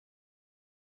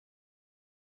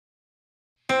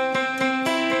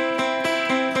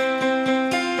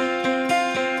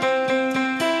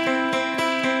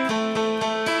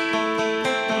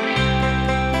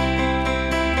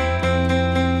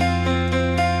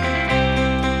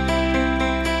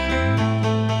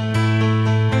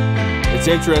It's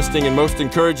interesting and most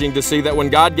encouraging to see that when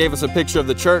God gave us a picture of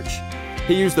the church,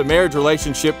 He used the marriage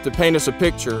relationship to paint us a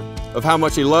picture of how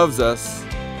much He loves us.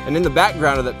 And in the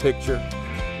background of that picture,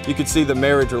 you could see the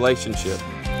marriage relationship.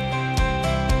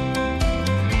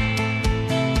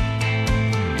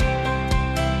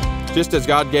 Just as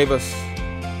God gave us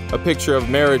a picture of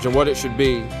marriage and what it should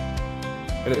be,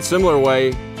 in a similar way,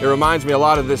 it reminds me a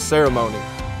lot of this ceremony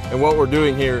and what we're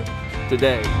doing here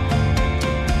today.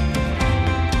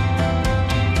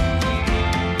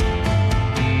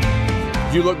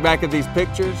 If you look back at these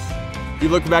pictures, you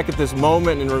look back at this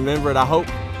moment and remember it, I hope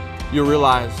you'll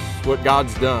realize what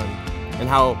God's done and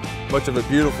how much of a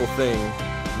beautiful thing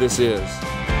this is.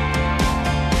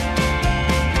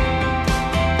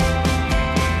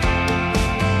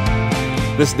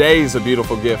 This day is a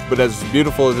beautiful gift, but as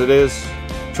beautiful as it is,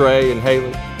 Trey and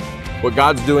Haley, what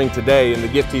God's doing today and the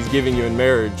gift He's giving you in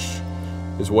marriage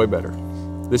is way better.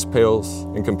 This pales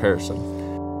in comparison.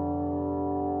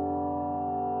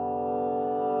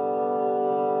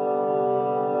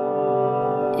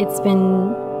 It's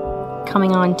been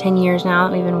coming on 10 years now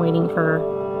that we've been waiting for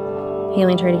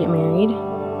Haley and Trey to get married.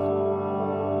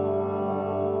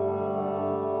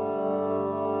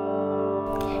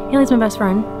 Haley's my best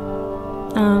friend.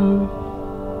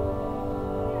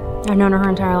 I've known her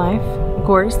entire life, of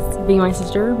course, being my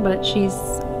sister, but she's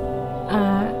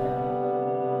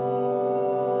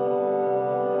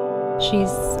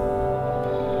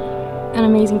an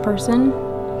amazing person.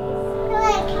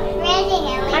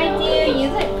 I do. You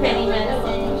look pretty,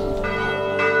 Madison.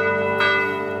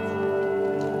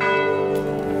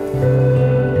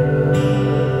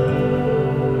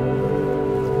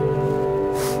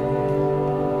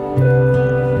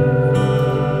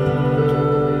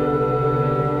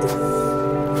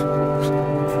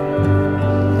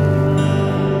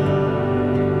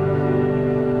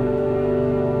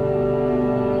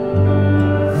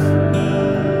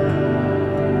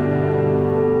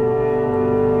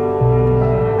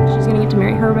 To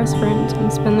marry her best friend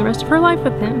and spend the rest of her life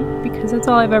with him, because that's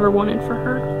all I've ever wanted for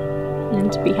her,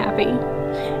 and to be happy.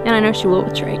 And I know she will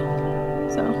with Trey,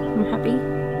 so I'm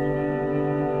happy.